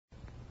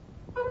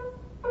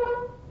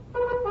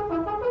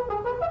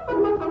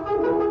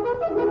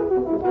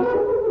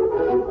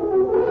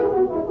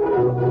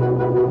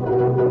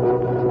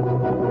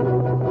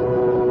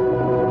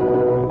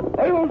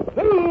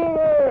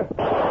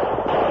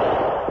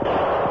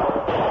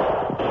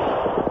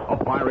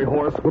fiery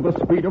horse with the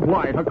speed of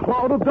light, a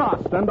cloud of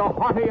dust, and a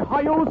hearty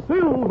hi-yo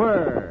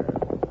silver.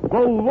 The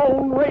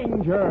Lone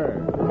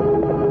Ranger.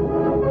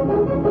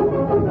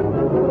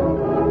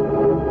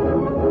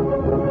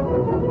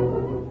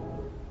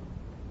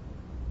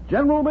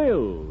 General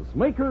Mills,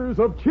 makers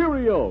of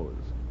Cheerios,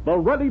 the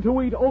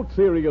ready-to-eat oat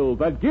cereal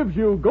that gives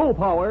you go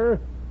power,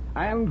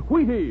 and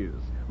Wheaties,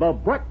 the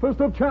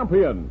breakfast of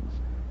champions,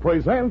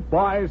 present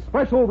by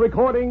special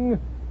recording,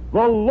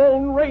 The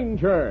Lone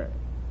Ranger.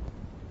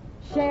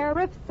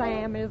 Sheriff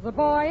Sam is a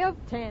boy of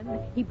 10.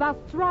 He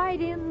busts right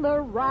in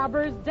the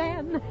robber's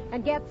den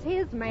and gets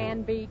his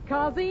man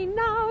because he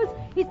knows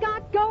he's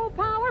got go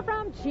power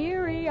from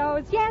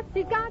Cheerios. Yes,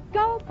 he's got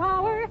go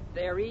power.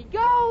 There he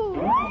goes.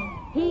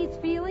 He's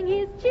feeling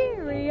his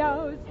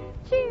Cheerios,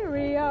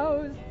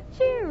 Cheerios,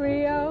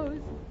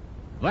 Cheerios.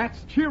 That's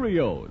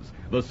Cheerios,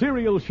 the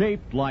cereal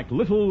shaped like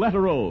little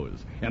letter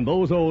O's. And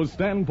those O's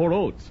stand for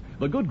oats.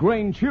 The good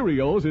grain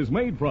Cheerios is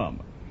made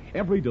from.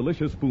 Every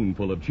delicious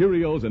spoonful of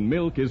Cheerios and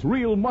milk is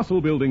real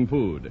muscle-building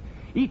food.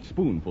 Each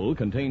spoonful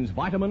contains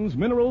vitamins,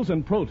 minerals,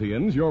 and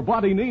proteins your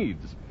body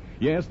needs.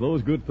 Yes,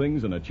 those good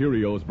things in a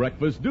Cheerios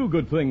breakfast do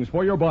good things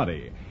for your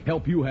body.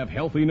 Help you have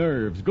healthy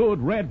nerves, good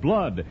red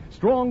blood,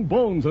 strong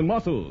bones and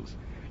muscles.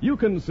 You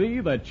can see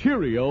that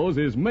Cheerios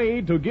is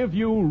made to give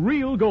you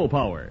real go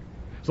power.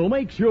 So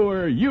make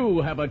sure you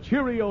have a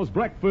Cheerios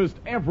breakfast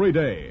every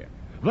day.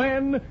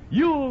 Then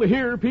you'll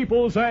hear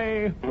people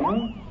say,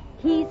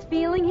 he's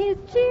feeling his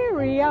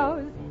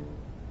Cheerios.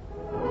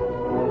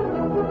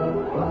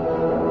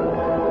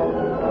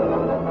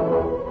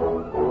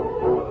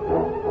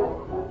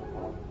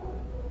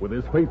 With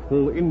his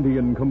faithful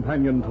Indian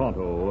companion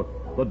Tonto,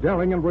 the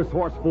daring and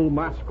resourceful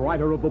masked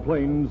rider of the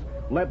plains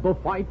led the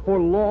fight for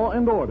law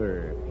and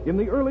order in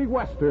the early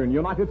western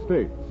United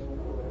States.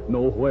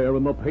 Nowhere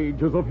in the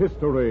pages of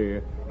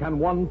history can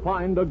one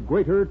find a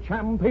greater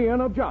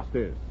champion of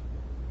justice.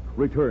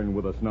 Return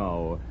with us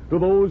now to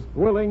those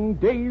thrilling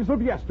days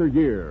of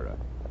yesteryear.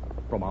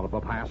 From out of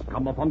the past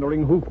come the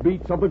thundering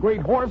hoofbeats of the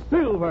great horse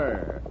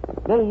Silver.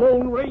 The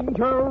Lone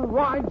Ranger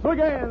rides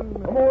again.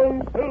 Come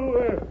on,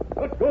 Silver.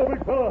 Let's go,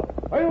 big fella.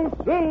 Hi-yo,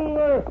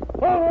 Silver.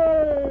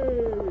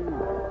 Hooray!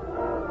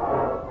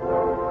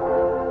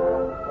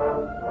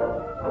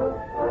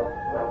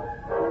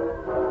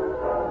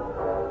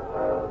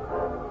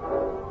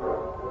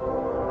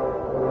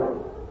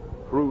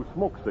 Through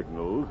smoke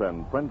signals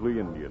and friendly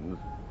Indians,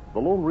 the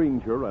Lone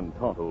Ranger and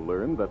Tonto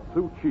learned that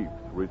Sioux chiefs,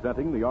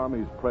 resenting the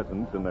Army's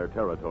presence in their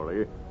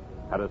territory,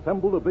 had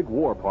assembled a big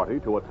war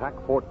party to attack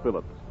Fort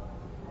Phillips.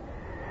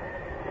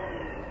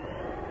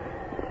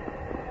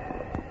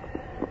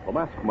 The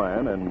masked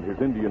man and his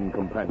Indian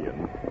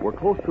companion were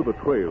close to the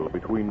trail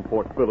between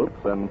Fort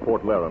Phillips and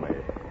Fort Laramie.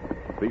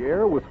 The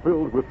air was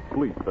filled with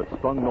sleet that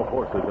stung the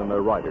horses and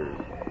their riders.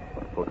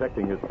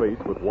 Protecting his face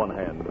with one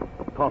hand,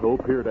 Tonto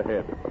peered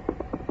ahead.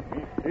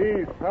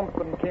 See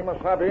something,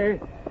 Kemosabe.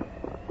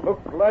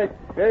 Looks like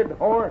dead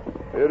horse.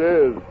 It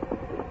is.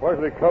 It's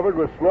partially covered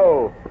with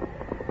snow.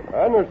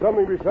 And there's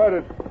something beside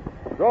it.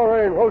 Draw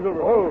rein, hose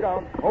over, hose.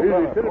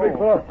 Easy, steady, big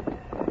fella.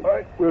 All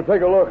right, we'll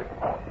take a look.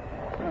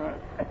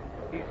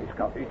 Easy,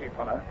 Scout, easy,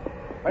 fella.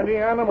 Plenty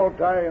animal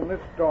die in this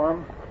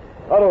storm.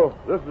 Otto,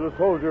 this is a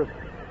soldier.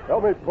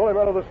 Help me pull him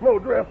out of the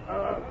snowdrift.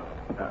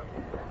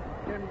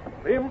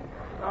 Him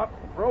not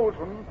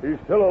frozen. He's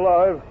still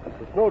alive.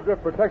 The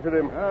snowdrift protected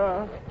him.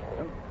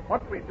 And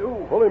what we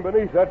do? Pull him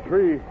beneath that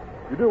tree.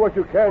 You do what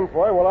you can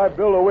for him while I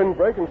build a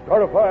windbreak and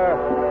start a fire.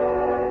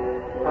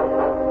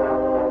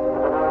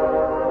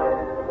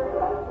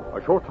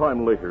 A short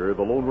time later,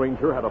 the Lone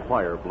Ranger had a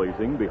fire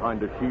blazing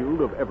behind a shield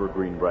of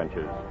evergreen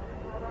branches.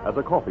 As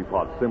a coffee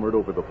pot simmered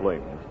over the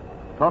flames,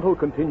 Tonto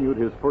continued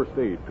his first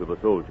aid to the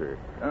soldier.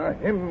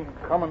 Him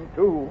coming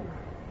too.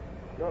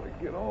 Gotta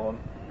get on.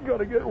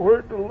 Gotta get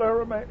word to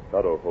Laramie.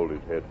 Tonto, hold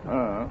his head.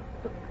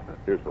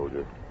 Here,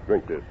 soldier.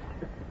 Drink this.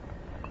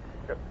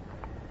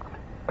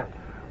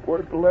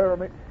 Word to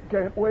Laramie.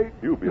 Can't wait.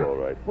 You'll be all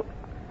right.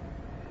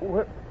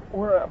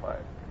 Where am I?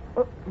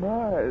 My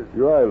eyes.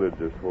 Your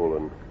eyelids are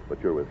swollen, but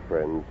you're with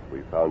friends.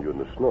 We found you in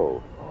the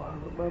snow. Oh, I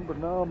remember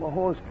now. My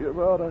horse gave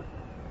out.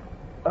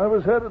 I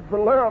was headed for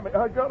Laramie.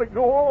 I gotta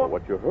go on. Well,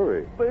 what's your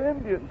hurry? The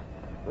Indians.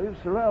 They've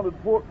surrounded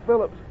Fort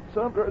Phillips. It's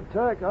under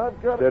attack.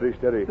 I've got Steady,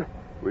 steady.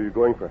 Were you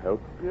going for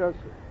help? Yes,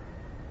 sir.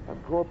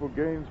 I'm Corporal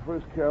Gaines,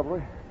 1st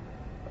Cavalry.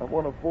 I'm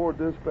one of 4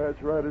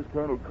 dispatch riders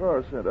Colonel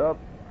Carr sent out.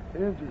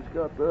 The Indians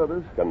got the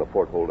others. Can the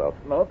fort hold out?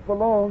 Not for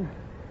long.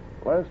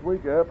 Last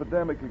week, an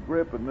epidemic of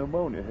grippe and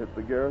pneumonia hit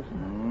the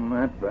garrison.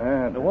 Not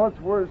bad. And what's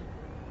worse,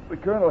 the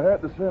colonel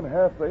had to send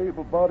half the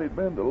able-bodied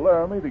men to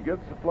Laramie to get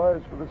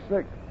supplies for the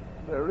sick.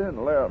 They're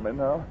in Laramie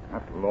now.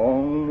 That's a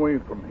long way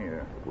from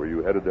here. Were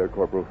you headed there,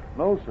 Corporal?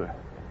 No, sir.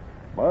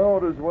 My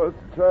orders was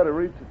to try to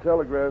reach the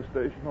telegraph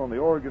station on the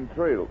Oregon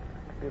Trail.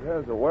 It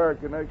has a wire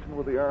connection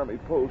with the Army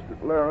post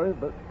at Laramie,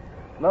 but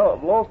now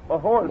I've lost my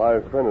horse. My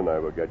friend and I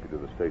will get you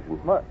to the station.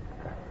 My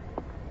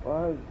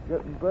eyes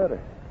getting better.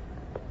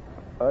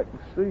 I can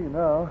see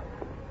now.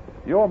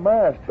 Your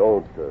mask.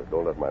 Don't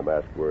let my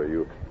mask worry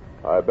you.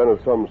 I've been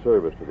of some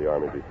service to the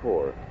Army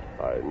before.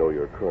 I know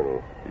your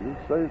colonel. You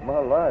saved my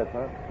life.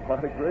 I'm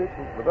mighty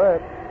grateful for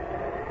that.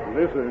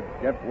 Will this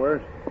get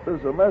worse?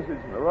 There's a message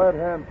in the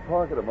right-hand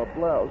pocket of my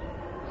blouse,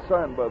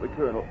 signed by the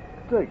colonel.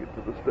 Take it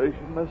to the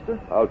station, mister.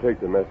 I'll take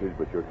the message,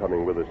 but you're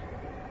coming with us.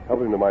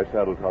 Help him to my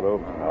saddle,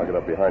 Tonto. I'll get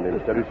up behind him.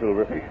 Steady,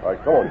 Silver. All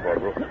right, come on,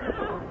 Corporal.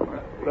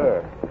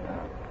 There.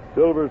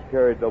 Silver's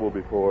carried double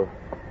before.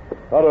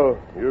 Tonto,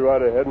 you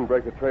ride ahead and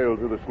break the trail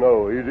through the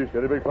snow. Easy,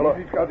 steady, big fellow.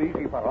 Easy, Scout,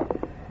 easy, fellow.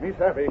 Me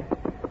savvy.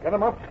 Get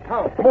him up,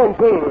 count. Come on,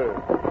 Silver.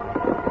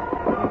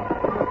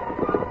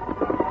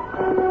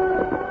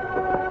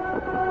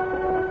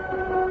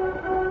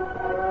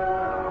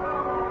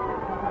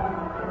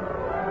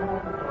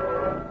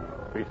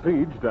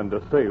 Besieged and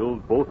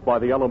assailed both by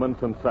the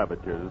elements and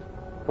savages,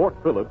 Fort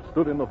Phillips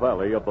stood in the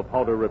valley of the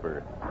Powder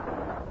River.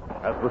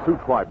 As the Sioux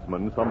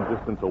tribesmen, some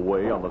distance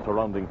away on the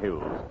surrounding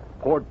hills,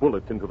 poured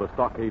bullets into the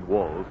stockade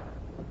walls,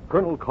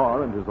 Colonel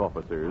Carr and his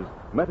officers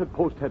met at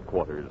post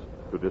headquarters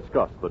to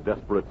discuss the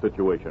desperate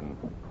situation.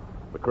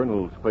 The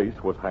colonel's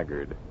face was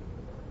haggard,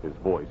 his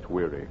voice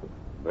weary.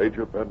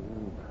 Major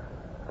Benton,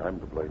 I'm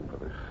to blame for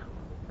this.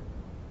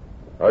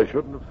 I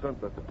shouldn't have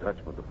sent that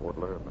detachment to Fort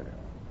Laramie.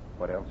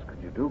 What else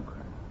could you do,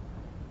 Colonel?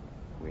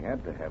 We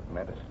had to have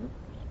medicine,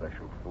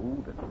 special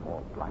food, and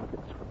more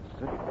blankets for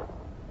the sick.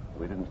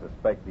 We didn't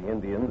suspect the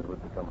Indians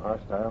would become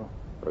hostile.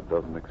 That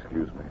doesn't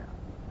excuse me.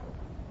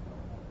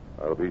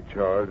 I'll be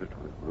charged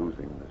with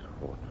losing this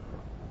fort.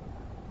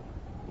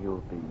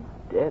 You'll be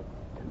dead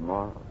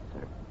tomorrow,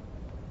 sir.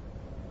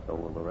 So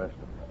will the rest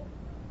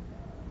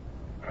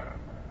of us.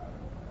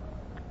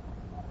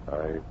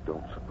 I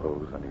don't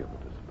suppose any of the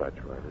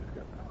dispatch riders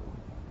got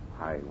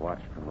through. I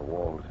watched from the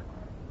walls.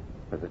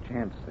 There's a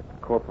chance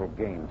that Corporal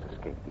Gaines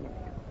escaped the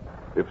Indians.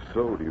 If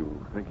so, do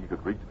you think he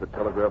could reach the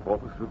telegraph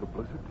office through the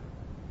blizzard?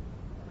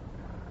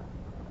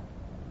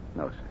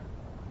 No, sir.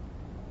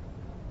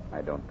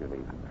 I don't believe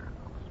in miracles.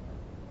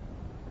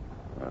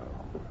 No.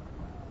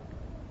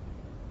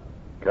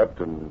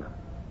 Captain,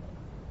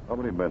 how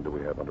many men do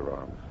we have under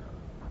arms?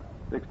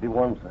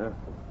 61, sir.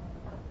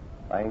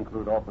 I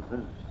include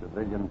officers,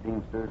 civilian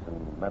teamsters,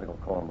 and medical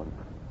corpsmen.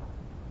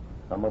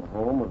 Some of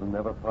whom have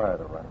never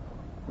fired a rifle.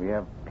 We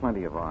have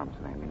plenty of arms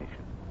and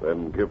ammunition.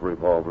 Then give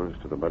revolvers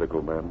to the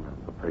medical men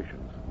and the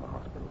patients in the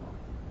hospital.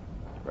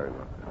 Very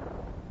well.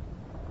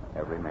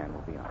 Every man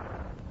will be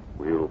armed.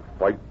 We'll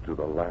fight to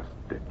the last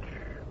ditch.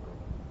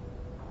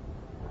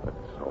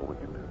 That's all we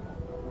can do.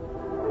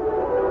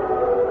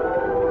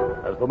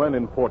 As the men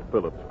in Fort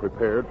Phillips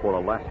prepared for a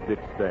last-ditch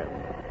stand,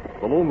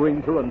 the Lone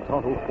Ranger and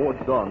Tonto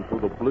forged on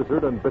through the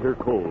blizzard and bitter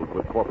cold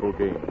with Corporal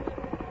Gaines.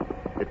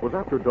 It was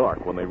after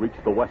dark when they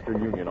reached the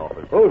Western Union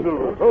office. Oh,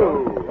 Silver.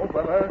 Oh.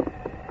 Open there.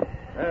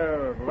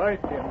 There's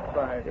light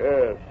inside.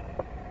 Yes.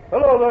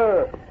 Hello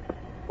there.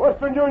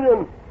 Western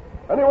Union.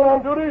 Anyone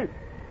on duty?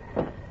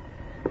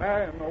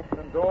 Man, open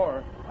the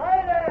door.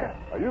 Hi there.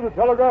 Are you the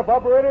telegraph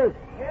operator?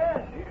 Yes.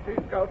 Easy,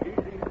 Scout,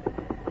 easy.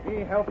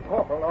 He helped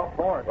Corporal off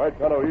board. Right,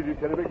 Tonto. Easy,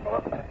 steady, big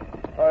fella.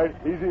 All right,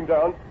 ease him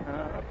down.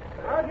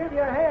 I'll give you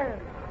a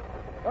hand.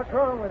 What's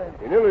wrong with him?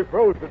 He nearly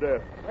froze to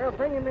death. Well,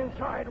 bring him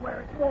inside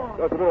where it's warm.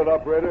 Just a minute,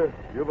 operator.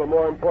 You have a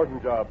more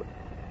important job.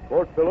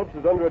 Fort Phillips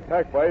is under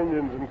attack by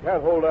Indians and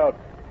can't hold out.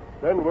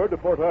 Send word to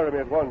Fort Laramie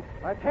at once.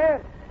 I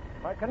can't.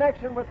 My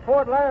connection with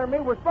Fort Laramie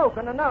was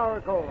broken an hour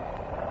ago.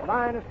 The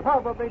line is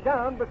probably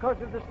down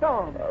because of the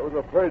storm. I was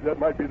afraid that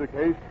might be the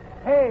case.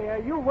 Hey, are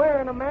you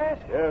wearing a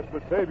mask? Yes,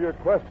 but save your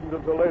questions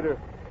until later.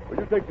 Will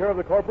you take care of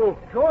the corporal?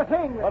 Sure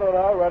thing. Not an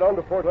hour, right on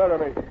to Fort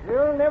Laramie.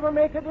 You'll never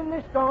make it in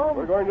this storm.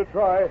 We're going to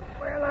try.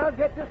 Well, I'll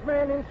get this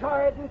man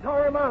inside and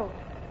tow him out.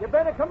 You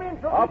better come in,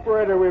 Tony.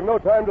 Operator, we've no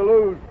time to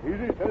lose.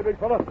 Easy, steady, big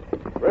fella.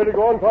 Ready to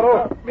go on,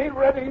 Tonto? Me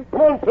ready.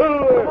 Come on,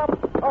 Silver. Come up.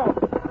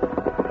 Oh.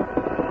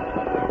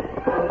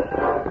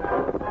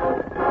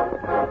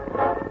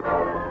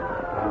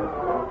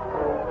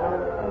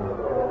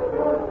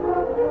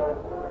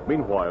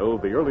 Meanwhile,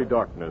 the early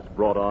darkness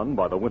brought on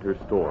by the winter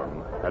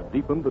storm had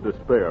deepened the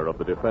despair of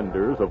the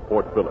defenders of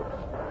Fort Phillips.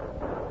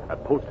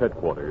 At post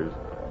headquarters,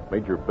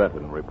 Major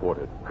Benton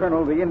reported.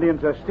 Colonel, the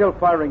Indians are still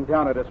firing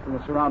down at us from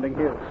the surrounding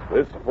hills.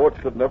 This fort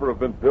should never have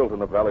been built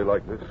in a valley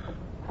like this.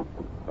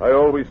 I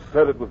always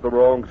said it was the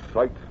wrong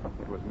site.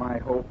 It was my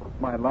hope,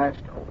 my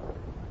last hope,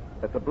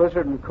 that the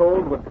blizzard and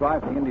cold would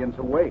drive the Indians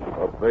away.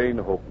 A vain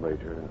hope,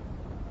 Major.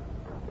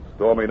 A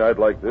stormy night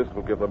like this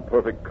will give them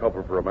perfect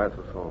cover for a mass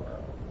assault.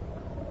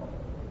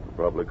 It'll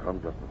probably come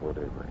just before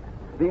daybreak.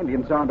 The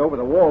Indians aren't over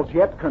the walls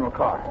yet, Colonel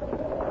Carr.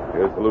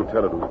 Here's the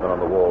lieutenant who's been on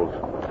the walls.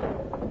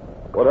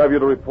 What have you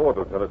to report,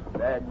 Lieutenant?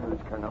 Bad news,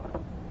 Colonel.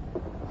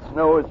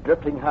 Snow is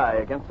drifting high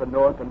against the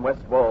north and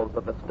west walls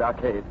of the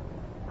stockade.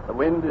 The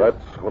wind is...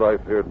 That's what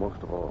I feared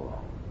most of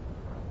all.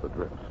 The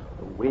drifts.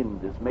 The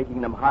wind is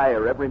making them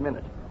higher every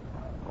minute.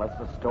 Unless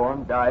the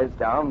storm dies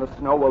down, the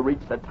snow will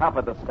reach the top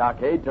of the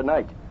stockade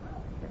tonight.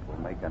 It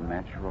will make a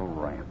natural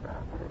ramp.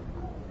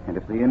 And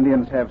if the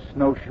Indians have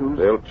snowshoes...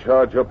 They'll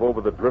charge up over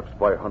the drifts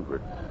by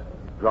hundreds.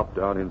 Drop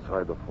down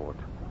inside the fort.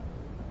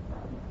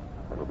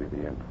 That'll be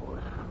the end for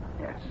us.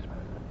 Yes.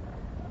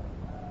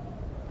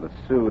 The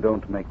Sioux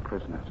don't make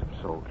prisoners of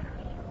soldiers.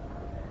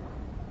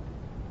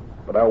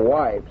 But our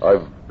wives...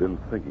 I've been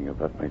thinking of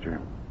that,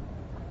 Major.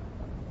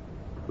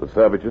 The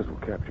savages will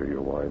capture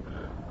your wives.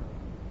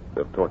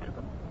 They'll torture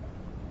them.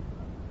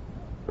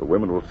 The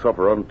women will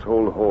suffer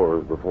untold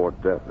horrors before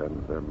death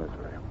ends their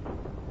misery.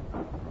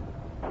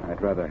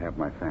 I'd rather have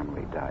my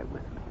family die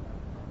with me.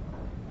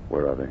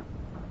 Where are they?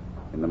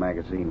 In the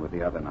magazine with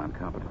the other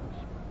non-combatants.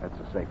 That's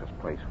the safest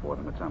place for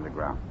them. It's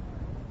underground.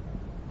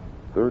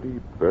 30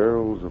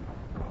 barrels of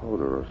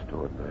powder are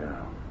stored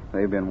there.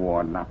 They've been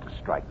warned not to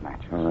strike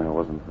matches. I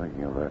wasn't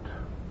thinking of that.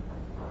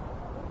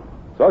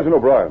 Sergeant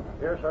O'Brien.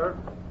 Yes, sir.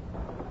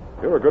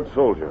 You're a good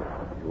soldier.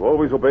 You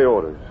always obey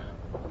orders.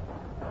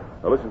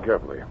 Now listen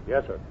carefully.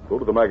 Yes, sir. Go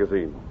to the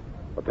magazine.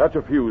 Attach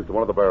a fuse to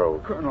one of the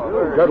barrels.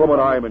 Colonel. Gentlemen,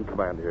 I'm in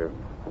command here.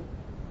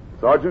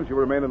 Sergeant, you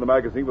remain in the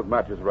magazine with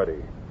matches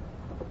ready.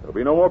 There'll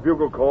be no more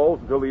bugle calls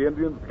until the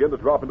Indians begin to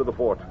drop into the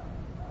fort.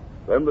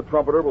 Then the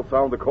trumpeter will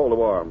sound the call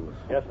to arms.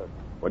 Yes, sir.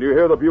 When you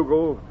hear the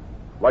bugle,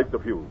 light the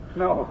fuse.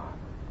 No.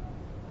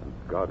 And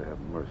God have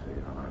mercy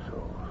on our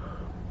souls.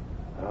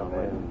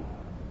 Amen.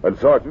 And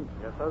Sergeant,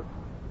 Yes, sir.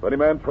 if any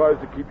man tries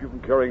to keep you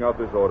from carrying out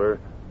this order,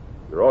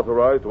 you're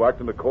authorized to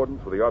act in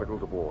accordance with the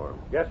Articles of War.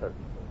 Yes, sir.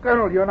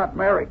 Colonel, you're not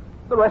married.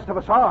 The rest of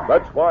us are.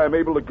 That's why I'm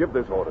able to give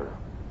this order.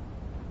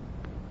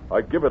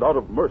 I give it out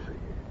of mercy.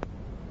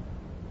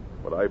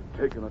 But I've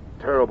taken a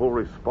terrible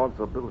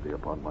responsibility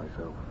upon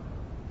myself.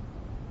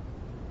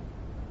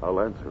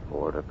 I'll answer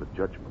for it at the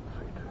judgment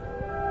seat.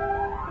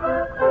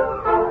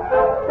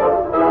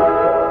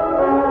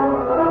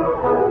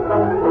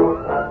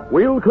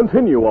 We'll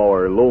continue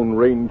our Lone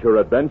Ranger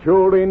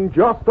adventure in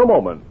just a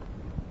moment.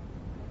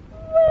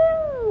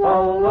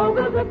 All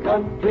over the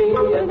country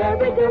in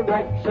every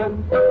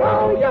direction,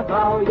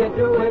 how you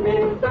doing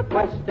is the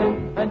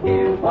question. And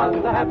here's what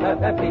the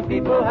happy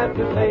people have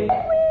to say.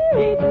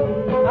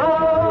 Eatin'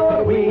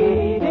 our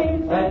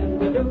Wheaties and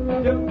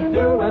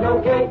doing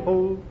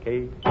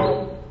okay.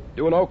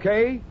 Doing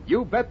okay?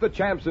 You bet the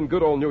champs in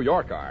good old New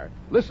York are.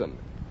 Listen,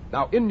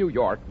 now in New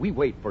York, we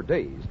wait for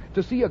days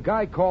to see a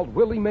guy called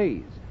Willie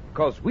Mays,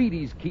 'cause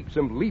Wheaties keeps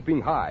him leaping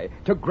high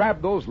to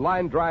grab those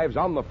line drives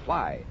on the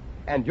fly.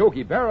 And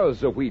Yogi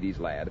Berra's a Wheaties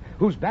lad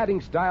whose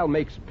batting style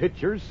makes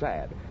pitchers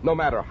sad. No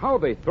matter how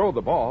they throw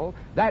the ball,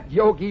 that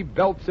Yogi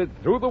belts it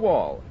through the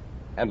wall.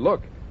 And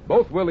look,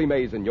 both Willie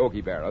Mays and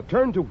Yogi Berra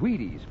turn to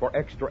Wheaties for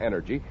extra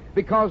energy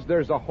because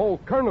there's a whole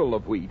kernel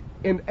of wheat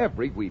in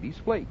every Wheaties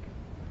flake.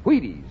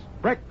 Wheaties,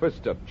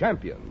 breakfast of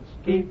champions.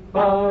 Keep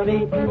on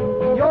eating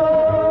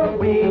your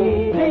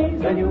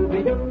Wheaties and you'll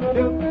be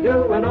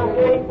doing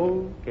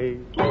okay.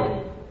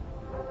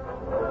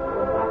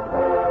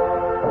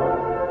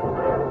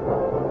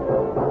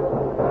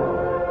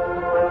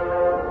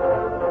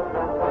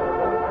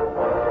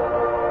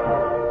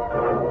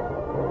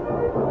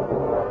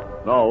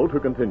 Now to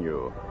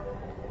continue.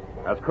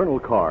 As Colonel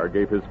Carr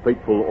gave his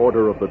fateful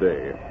order of the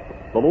day,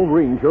 the Lone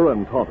Ranger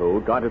and Tonto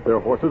guided their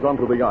horses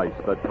onto the ice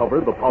that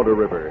covered the Powder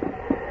River.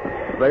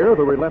 There,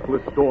 the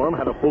relentless storm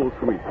had a full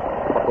sweep,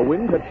 but the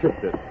wind had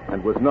shifted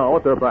and was now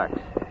at their backs.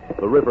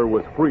 The river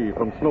was free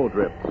from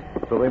snowdrifts,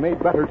 so they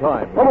made better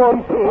time. Come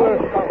on, Silver.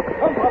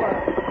 Come, fella.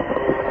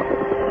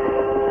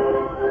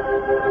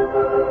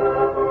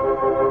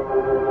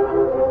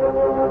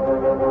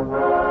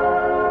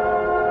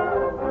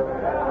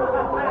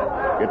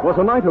 It was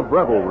a night of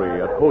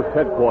revelry at post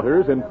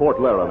headquarters in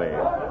Fort Laramie.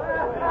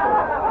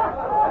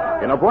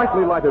 In a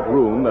brightly lighted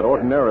room that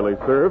ordinarily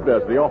served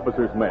as the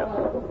officers' mess,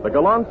 the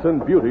gallants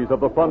and beauties of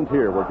the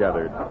frontier were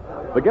gathered.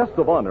 The guests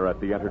of honor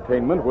at the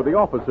entertainment were the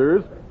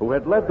officers who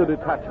had led the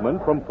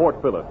detachment from Fort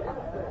Phillips.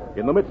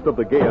 In the midst of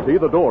the gaiety,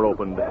 the door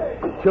opened.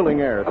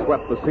 Chilling air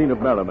swept the scene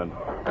of merriment,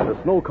 and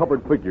a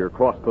snow-covered figure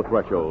crossed the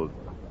threshold.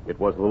 It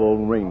was the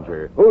Lone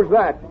Ranger. Who's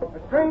that?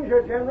 A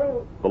stranger,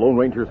 General. The Lone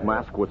Ranger's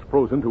mask was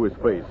frozen to his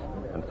face,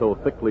 and so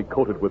thickly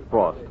coated with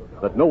frost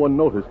that no one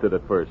noticed it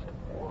at first.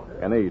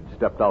 An aide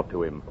stepped out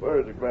to him. Where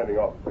is the commanding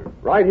officer?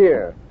 Right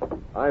here.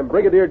 I'm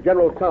Brigadier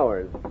General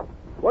Towers.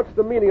 What's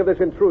the meaning of this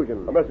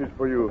intrusion? A message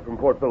for you from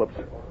Fort Phillips.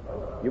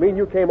 You mean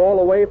you came all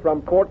the way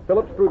from Fort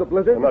Phillips through the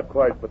blizzard? Not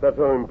quite, but that's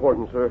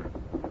unimportant, sir.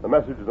 The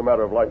message is a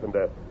matter of life and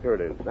death. Here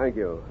it is. Thank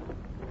you.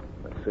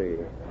 Let's see.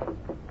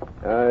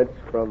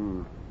 It's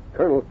from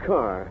Colonel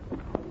Carr.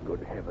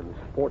 Good heavens.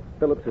 Fort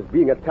Phillips is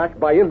being attacked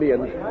by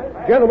Indians.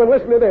 Gentlemen,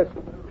 listen to this.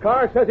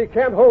 Carr says he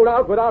can't hold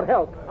out without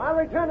help. I'll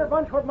return at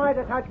once with my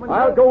detachment.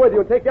 I'll go with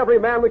you and take every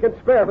man we can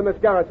spare from this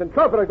garrison.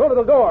 Trumpeter, go to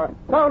the door.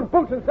 Sound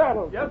boots and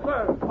saddles. Yes,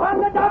 sir.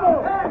 On the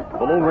double.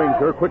 The Lone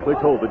Ranger quickly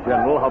told the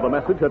general how the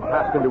message had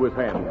passed into his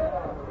hands.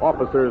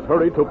 Officers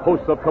hurried to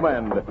posts of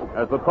command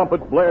as the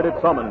trumpet blared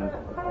its summons.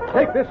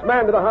 Take this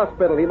man to the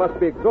hospital. He must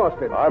be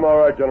exhausted. I'm all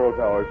right, General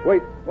Towers.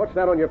 Wait, what's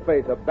that on your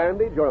face? A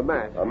bandage or a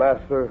mask? A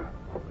mask, sir.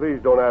 Please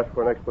don't ask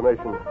for an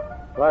explanation.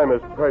 Time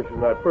is precious,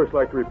 and I'd first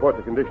like to report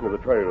the condition of the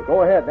trail.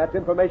 Go ahead. That's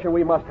information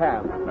we must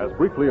have. As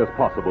briefly as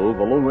possible,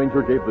 the Lone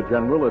Ranger gave the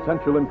general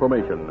essential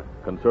information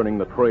concerning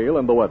the trail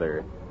and the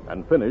weather,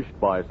 and finished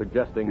by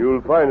suggesting...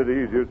 You'll find it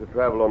easier to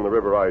travel on the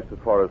river ice as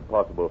far as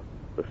possible.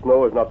 The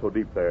snow is not so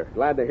deep there.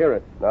 Glad to hear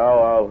it. Now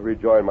I'll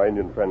rejoin my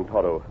Indian friend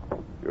Tonto.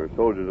 Your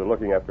soldiers are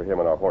looking after him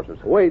and our horses.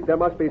 Wait, there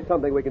must be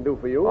something we can do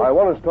for you. I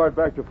want to start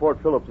back to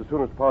Fort Phillips as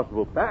soon as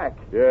possible. Back?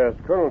 Yes,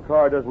 Colonel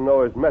Carr doesn't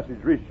know his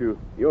message reached you.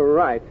 You're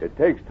right. It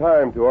takes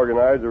time to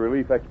organize a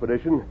relief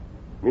expedition.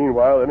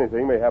 Meanwhile,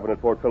 anything may happen at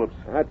Fort Phillips.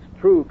 That's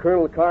true.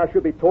 Colonel Carr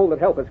should be told that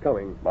help is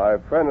coming. My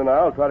friend and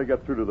I'll try to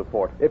get through to the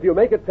fort. If you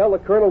make it tell the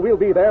colonel, we'll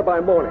be there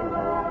by morning.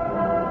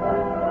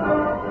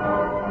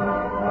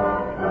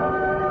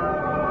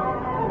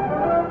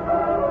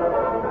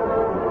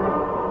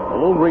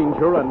 The Lone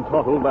Ranger and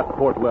Tonto left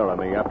Fort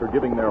Laramie after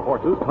giving their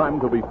horses time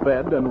to be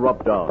fed and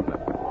rubbed down.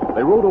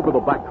 They rode over the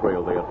back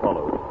trail they had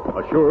followed,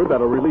 assured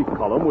that a relief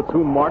column would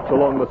soon march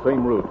along the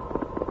same route.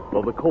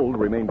 Though the cold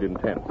remained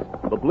intense,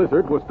 the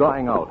blizzard was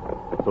dying out,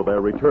 so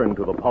their return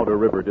to the Powder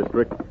River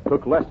district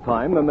took less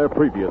time than their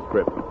previous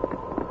trip.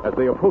 As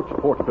they approached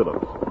Fort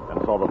Phillips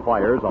and saw the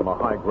fires on the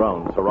high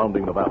ground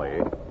surrounding the valley,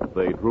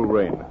 they drew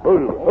rein.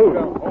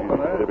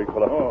 Big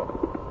fella.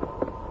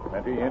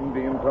 Plenty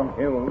Indians on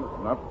hills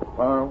not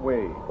far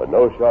away. But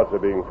no shots are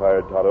being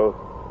fired, Tonto.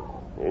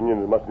 The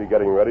Indians must be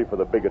getting ready for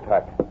the big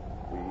attack.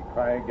 We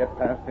try get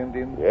past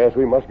Indians? Yes,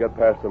 we must get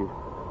past them.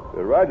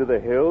 We'll ride to the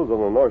hills on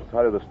the north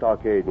side of the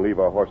stockade and leave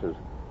our horses.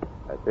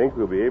 I think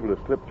we'll be able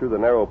to slip through the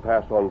narrow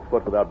pass on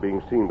foot without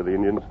being seen by the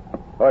Indians.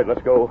 All right,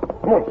 let's go.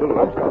 Come on, Silver.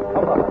 Let's go.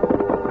 Come on.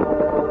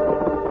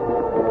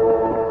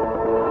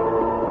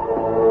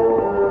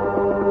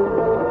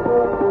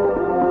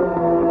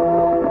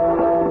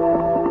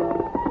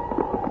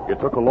 It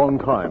took a long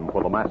time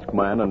for the masked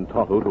man and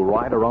Tonto to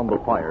ride around the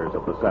fires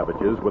of the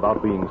savages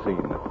without being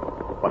seen.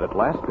 But at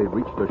last they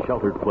reached a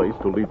sheltered place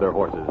to lead their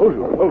horses.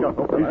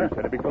 Easy,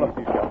 steady, big fella.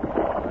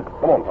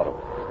 Come on, Tonto.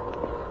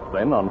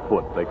 Then, on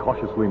foot, they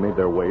cautiously made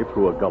their way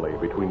through a gully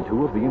between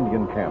two of the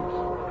Indian camps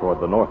toward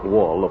the north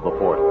wall of the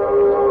fort.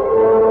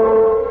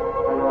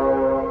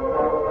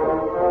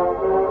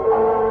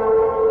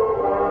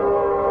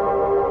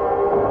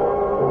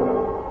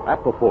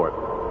 At the fort,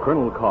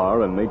 Colonel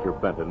Carr and Major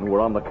Benton were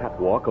on the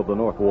catwalk of the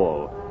north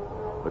wall.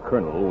 The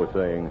colonel was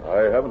saying,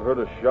 I haven't heard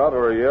a shot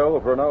or a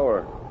yell for an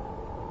hour.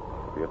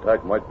 The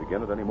attack might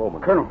begin at any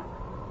moment. Colonel,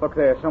 look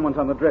there. Someone's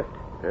on the drift.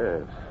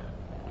 Yes.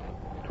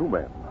 2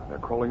 men. They're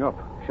crawling up.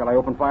 Shall I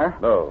open fire?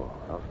 No.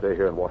 I'll stay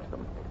here and watch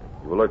them.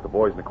 You alert the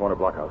boys in the corner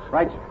blockhouse.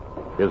 Right, sir.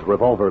 his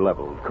revolver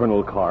leveled,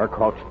 Colonel Carr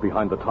crouched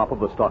behind the top of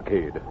the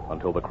stockade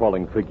until the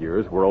crawling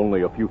figures were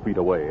only a few feet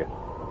away.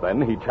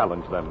 Then he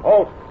challenged them.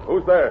 Halt!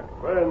 Who's there?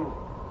 Friend,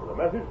 with a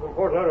message from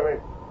Fort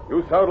Laramie.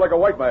 You sound like a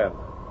white man.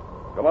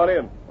 Come on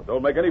in, but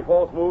don't make any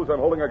false moves. I'm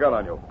holding a gun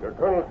on you. You're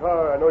Colonel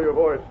Carr. I know your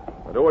voice.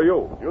 And who are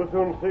you? You'll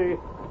soon see.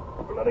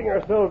 We're letting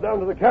ourselves down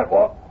to the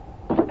catwalk.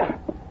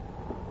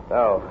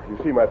 Now, you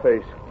see my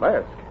face.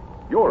 Mask?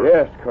 You're...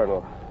 Yes,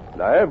 Colonel.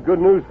 And I have good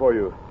news for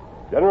you.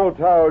 General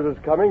Towers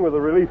is coming with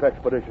a relief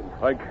expedition.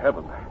 Thank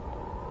heaven.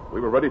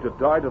 We were ready to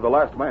die to the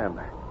last man.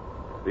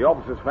 The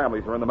officers'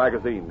 families are in the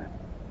magazine.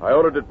 I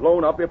ordered it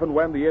blown up if and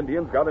when the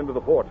Indians got into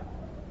the fort.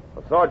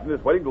 The sergeant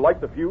is waiting to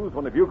light the fuse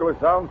when the bugler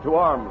sounds to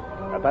arms.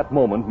 At that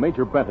moment,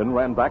 Major Benton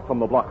ran back from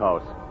the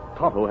blockhouse.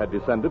 Tonto had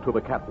descended to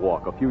the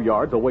catwalk a few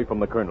yards away from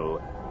the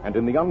colonel. And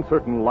in the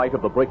uncertain light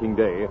of the breaking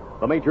day,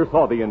 the major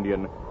saw the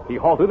Indian. He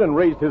halted and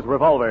raised his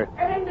revolver.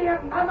 An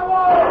Indian on the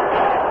wall!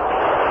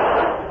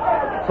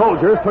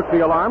 Soldiers took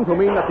the alarm to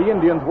mean that the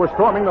Indians were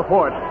storming the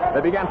fort.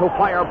 They began to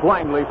fire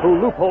blindly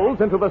through loopholes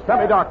into the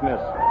semi-darkness.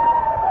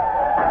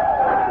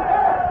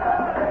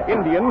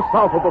 Indians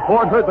south of the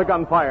fort heard the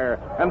gunfire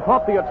and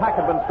thought the attack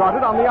had been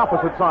started on the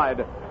opposite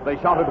side. They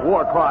shouted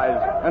war cries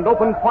and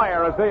opened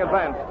fire as they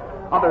advanced.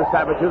 Other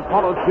savages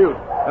followed suit,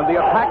 and the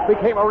attack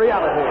became a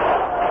reality.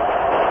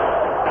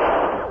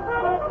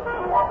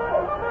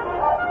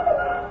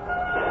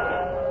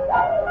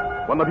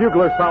 When the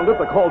bugler sounded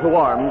the call to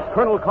arms,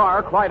 Colonel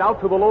Carr cried out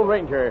to the Lone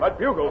Ranger. That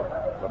bugle.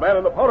 The man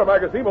in the powder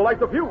magazine will light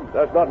the fuse.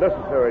 That's not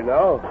necessary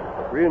now.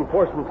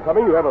 Reinforcements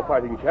coming, you have a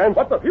fighting chance.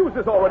 But the fuse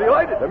is already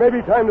lighted. There may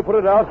be time to put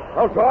it out.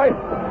 I'll try.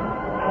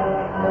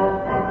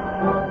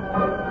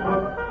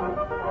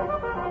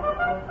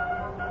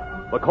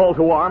 The call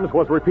to arms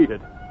was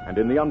repeated, and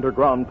in the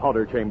underground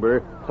powder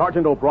chamber,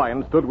 Sergeant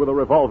O'Brien stood with a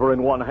revolver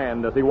in one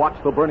hand as he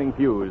watched the burning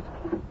fuse.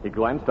 He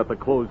glanced at the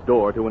closed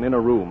door to an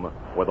inner room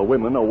where the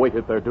women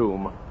awaited their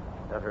doom.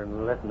 Better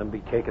than letting them be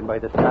taken by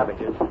the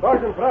savages.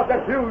 Sergeant, put out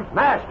that fuse.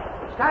 Mask,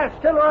 stand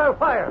still or I'll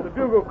fire. The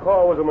bugle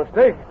call was a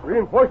mistake.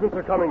 Reinforcements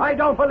are coming. I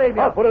don't believe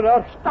you. I'll put it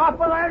out. Stop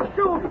or I'll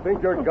shoot. You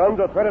think your gun's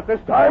a threat at this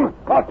time?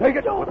 I'll take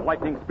it. With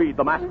lightning speed,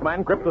 the masked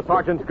man gripped the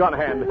sergeant's gun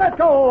hand. Let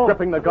go.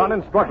 Gripping the gun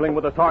and struggling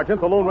with the sergeant,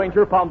 the Lone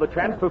Ranger found the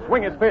chance to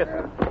swing his fist.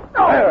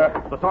 There.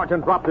 The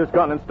sergeant dropped his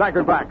gun and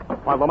staggered back,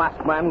 while the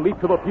masked man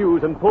leaped to the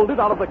fuse and pulled it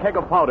out of the keg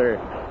of powder.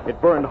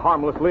 It burned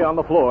harmlessly on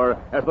the floor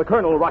as the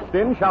colonel rushed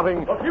in,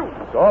 shouting, The fuse!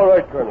 It's all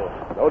right, Colonel.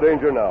 No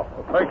danger now.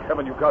 Well, thank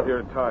heaven you got here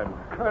in time.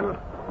 Colonel,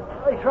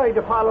 I tried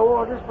to follow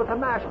orders, but the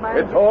masked man...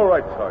 It's all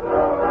right,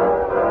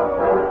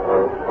 Sergeant.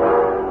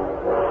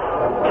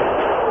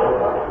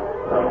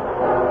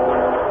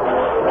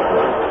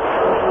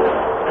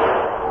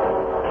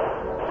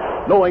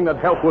 Knowing that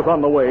help was on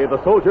the way, the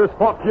soldiers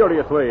fought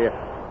furiously.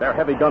 Their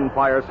heavy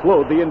gunfire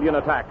slowed the Indian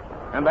attack.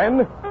 And then...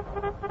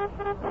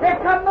 Here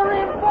come the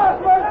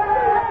reinforcements!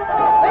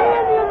 The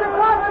Indians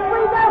across the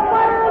street, they're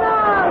firing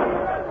on!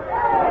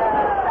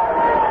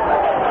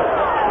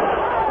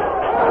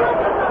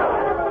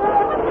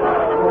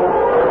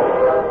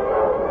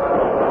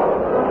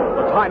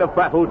 The tide of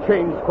battle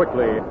changed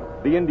quickly.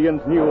 The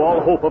Indians knew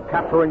all hope of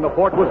capturing the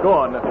fort was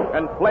gone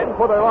and fled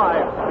for their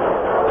lives.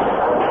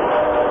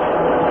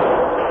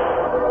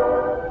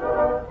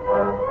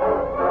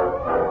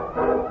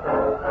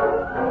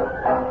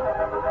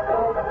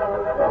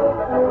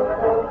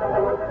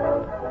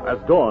 As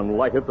dawn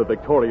lighted the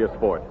victorious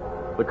fort,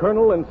 the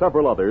colonel and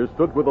several others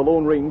stood with the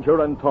Lone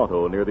Ranger and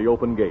Tonto near the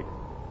open gate.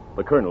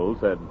 The colonel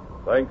said,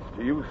 "Thanks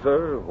to you,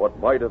 sir, what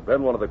might have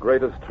been one of the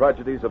greatest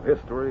tragedies of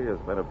history has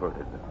been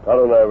averted.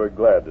 Tonto and I were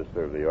glad to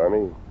serve the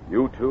Army.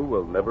 You two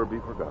will never be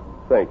forgotten."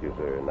 Thank you,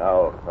 sir.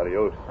 Now,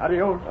 adios.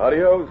 Adios.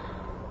 Adios.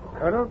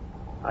 Colonel,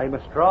 I'm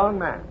a strong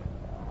man,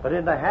 but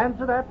in the hands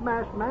of that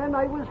masked man,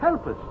 I was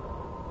helpless.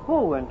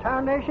 Who in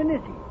tarnation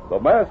is he? The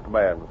masked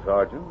man,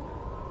 Sergeant,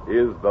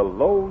 is the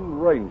Lone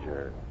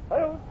Ranger.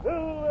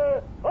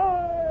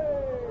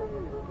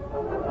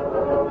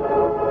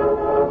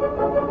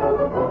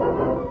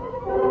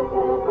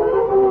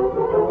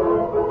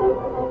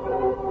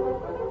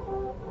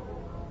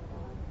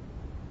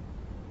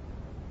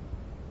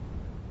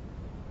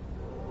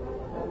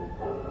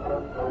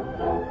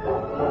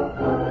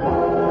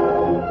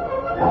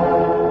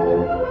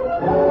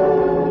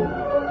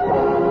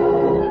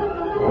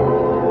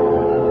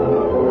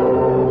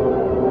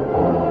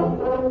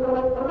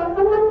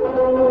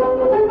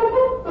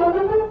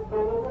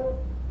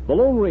 The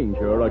Lone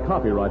Ranger, a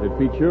copyrighted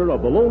feature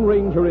of the Lone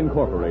Ranger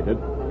Incorporated,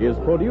 is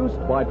produced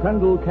by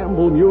Trendle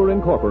Campbell Muir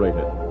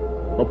Incorporated.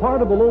 The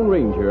part of the Lone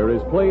Ranger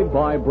is played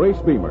by Brace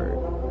Beamer.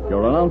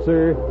 Your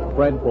announcer,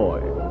 Fred Foy.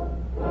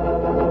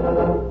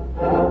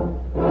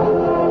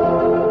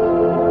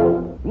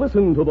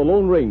 Listen to the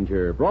Lone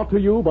Ranger, brought to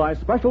you by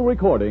special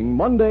recording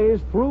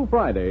Mondays through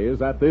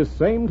Fridays at this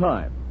same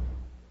time.